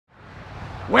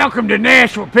Welcome to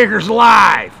Nashville Pickers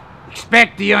Live.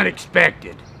 Expect the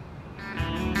unexpected.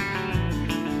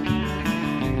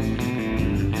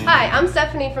 Hi, I'm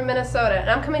Stephanie from Minnesota, and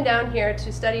I'm coming down here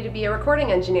to study to be a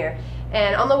recording engineer.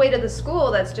 And on the way to the school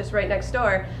that's just right next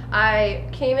door, I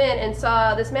came in and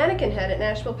saw this mannequin head at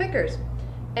Nashville Pickers.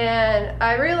 And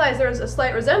I realized there was a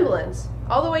slight resemblance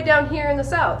all the way down here in the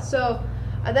south. So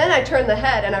then I turned the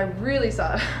head and I really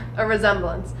saw a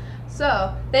resemblance.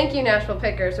 So thank you, Nashville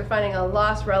Pickers, for finding a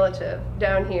lost relative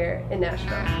down here in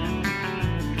Nashville.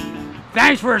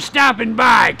 Thanks for stopping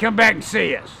by. Come back and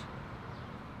see us.